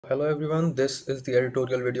Hello everyone, this is the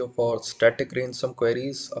editorial video for static range sum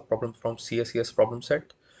queries, a problem from CSES problem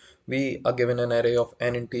set. We are given an array of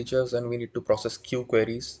n integers and we need to process q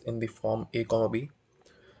queries in the form a comma b,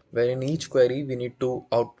 where in each query we need to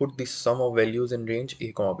output the sum of values in range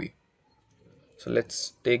a comma b. So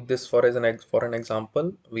let's take this for an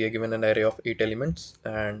example. We are given an array of 8 elements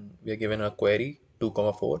and we are given a query 2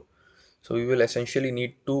 comma 4. So we will essentially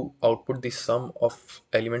need to output the sum of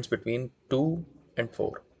elements between 2 and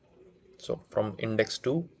 4. So from index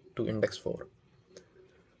 2 to index 4.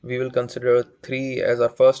 We will consider 3 as our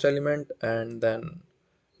first element and then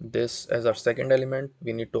this as our second element.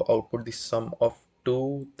 We need to output the sum of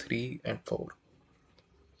 2, 3 and 4.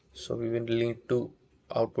 So we will need to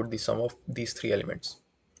output the sum of these three elements.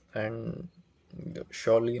 And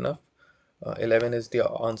surely enough, 11 is the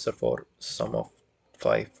answer for sum of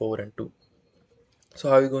 5, 4 and 2. So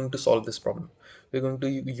how are we going to solve this problem? We're going to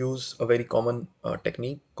use a very common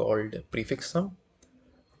technique called prefix sum,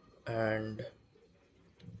 and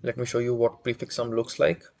let me show you what prefix sum looks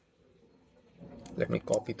like. Let me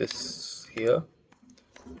copy this here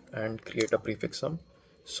and create a prefix sum.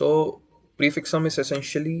 So prefix sum is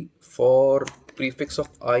essentially for prefix of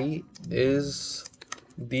I is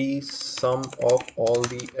the sum of all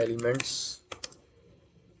the elements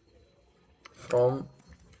from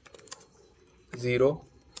 0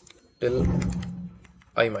 till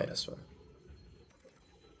I minus 1.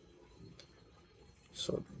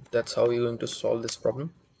 So that's how we're going to solve this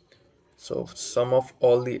problem. So sum of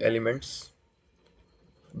all the elements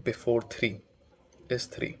before 3 is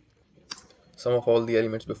 3. Sum of all the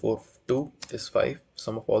elements before 2 is 5.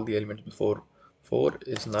 Sum of all the elements before 4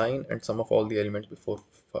 is 9. And sum of all the elements before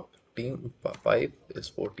 5 is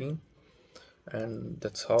 14. And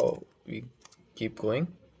that's how we keep going.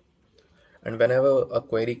 And whenever a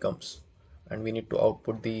query comes and we need to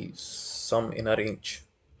output the sum in a range,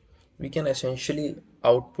 we can essentially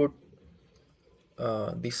output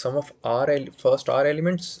the sum of first r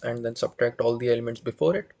elements and then subtract all the elements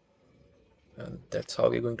before it. And that's how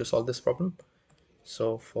we're going to solve this problem.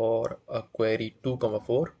 So for a query 2 comma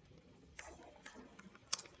 4,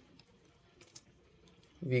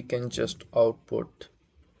 we can just output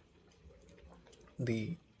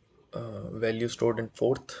the value stored in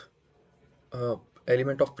fourth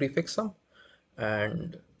element of prefix sum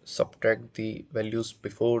and subtract the values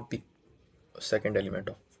before the second element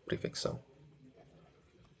of prefix sum.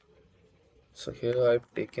 So here I've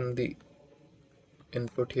taken the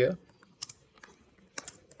input here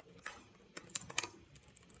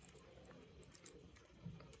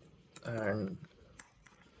and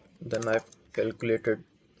then I've calculated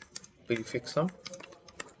prefix sum.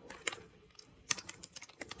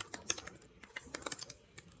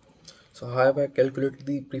 So how have I calculated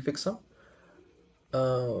the prefix sum?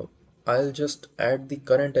 I'll just add the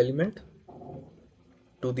current element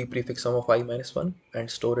to the prefix sum of I minus 1 and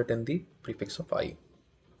store it in the prefix of I.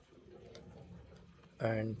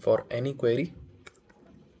 And for any query,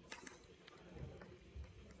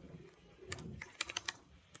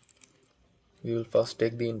 we will first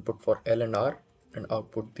take the input for L and R and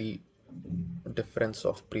output the difference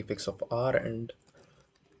of prefix of R and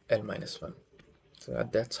L minus 1. So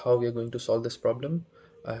that's how we are going to solve this problem.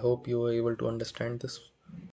 I hope you were able to understand this